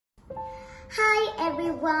Hi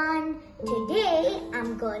everyone! Today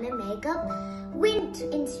I'm gonna make a wind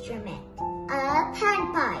instrument, a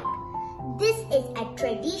panpipe. This is a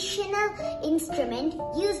traditional instrument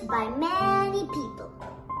used by many people.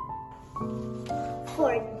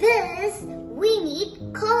 For this, we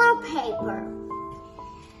need color paper.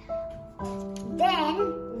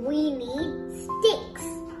 Then we need sticks.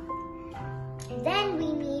 Then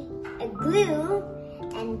we need a glue,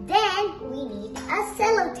 and then we need a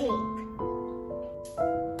sellotape.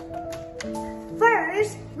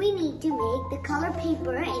 First, we need to make the color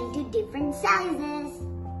paper into different sizes.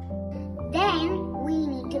 Then, we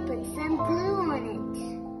need to put some glue on it.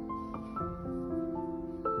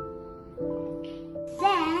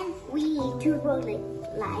 Then, we need to roll it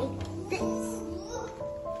like this.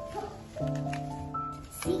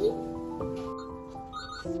 See?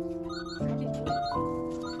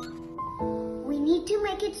 We need to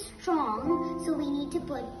make it strong, so we need to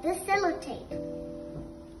put the sellotape.